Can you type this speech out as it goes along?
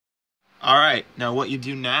Alright, now what you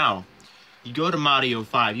do now, you go to Mario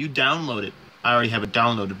 5, you download it. I already have it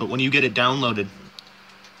downloaded, but when you get it downloaded,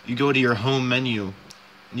 you go to your home menu,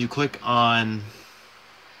 and you click on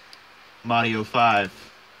Mario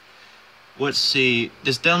 5. Let's see,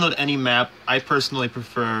 just download any map. I personally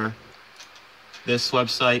prefer this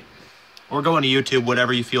website, or go on to YouTube,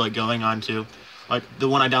 whatever you feel like going on to. Like the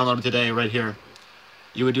one I downloaded today, right here.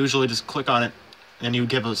 You would usually just click on it, and you would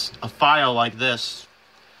give us a file like this.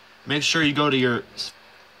 Make sure you go to your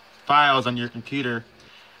files on your computer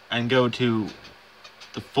and go to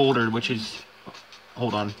the folder, which is,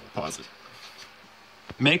 hold on, pause it.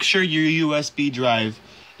 Make sure your USB drive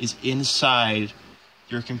is inside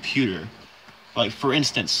your computer. Like, for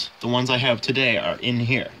instance, the ones I have today are in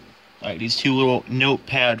here. Like these two little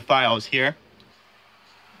notepad files here.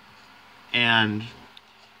 And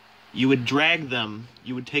you would drag them,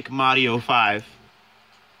 you would take Mario 5,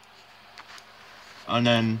 and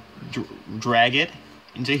then drag it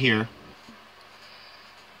into here,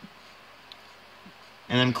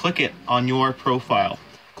 and then click it on your profile.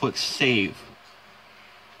 Click save,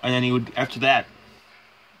 and then you would, after that,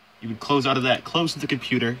 you would close out of that, close the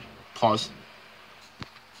computer, pause.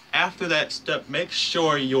 After that step, make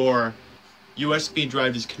sure your USB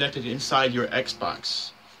drive is connected inside your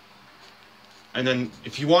Xbox. And then,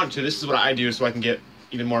 if you want to, this is what I do so I can get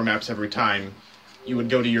even more maps every time. You would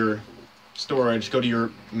go to your storage, go to your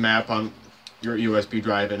map on your USB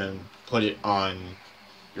drive, and then put it on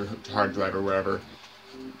your hard drive or wherever.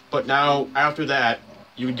 But now, after that,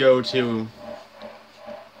 you would go to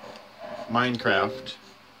Minecraft.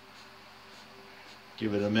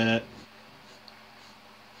 Give it a minute.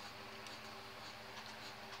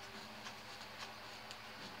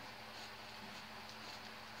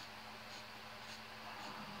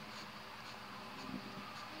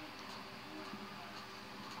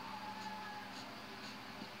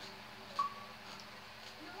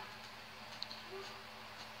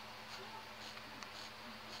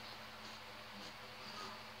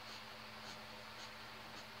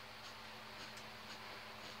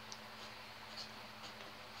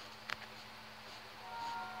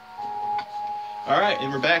 Alright,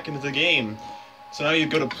 and we're back into the game. So now you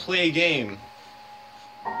go to play game.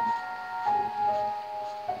 I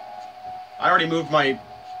already moved my...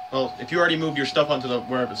 Well, if you already moved your stuff onto the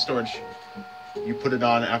wherever storage, you put it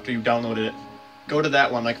on after you downloaded it. Go to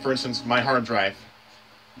that one, like for instance, my hard drive.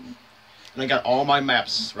 And I got all my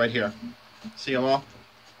maps right here. See them all?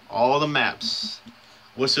 All the maps.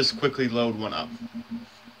 Let's just quickly load one up.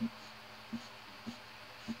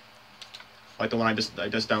 Like the one I just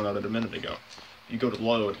downloaded a minute ago. You go to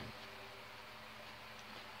load.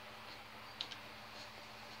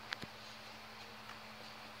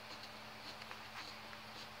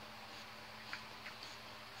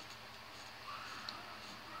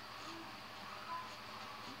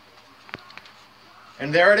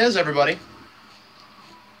 And there it is, everybody.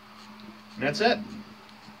 And that's it.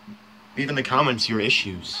 Leave in the comments your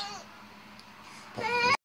issues.